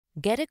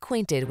Get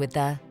acquainted with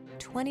the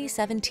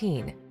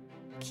 2017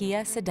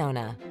 Kia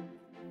Sedona.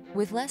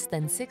 With less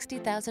than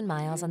 60,000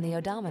 miles on the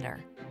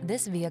odometer,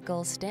 this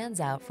vehicle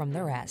stands out from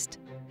the rest.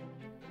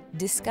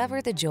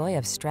 Discover the joy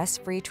of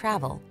stress-free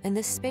travel in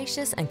this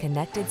spacious and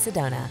connected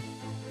Sedona.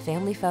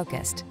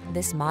 Family-focused,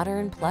 this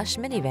modern plush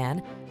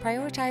minivan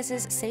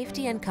prioritizes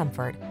safety and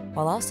comfort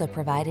while also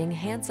providing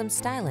handsome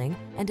styling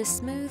and a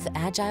smooth,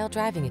 agile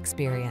driving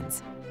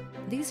experience.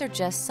 These are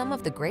just some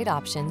of the great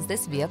options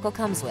this vehicle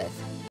comes with: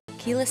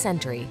 keyless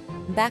entry,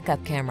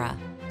 backup camera,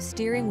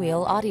 steering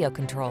wheel audio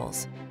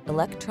controls,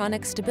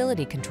 electronic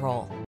stability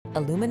control,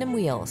 aluminum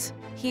wheels,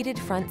 heated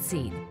front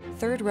seat,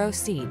 third row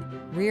seat,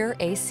 rear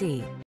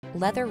AC,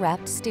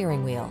 leather-wrapped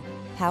steering wheel,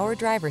 power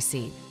driver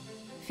seat.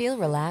 Feel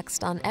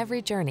relaxed on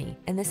every journey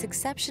in this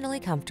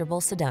exceptionally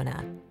comfortable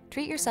Sedona.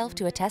 Treat yourself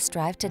to a test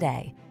drive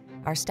today.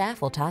 Our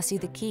staff will toss you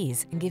the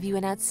keys and give you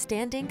an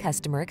outstanding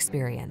customer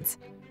experience.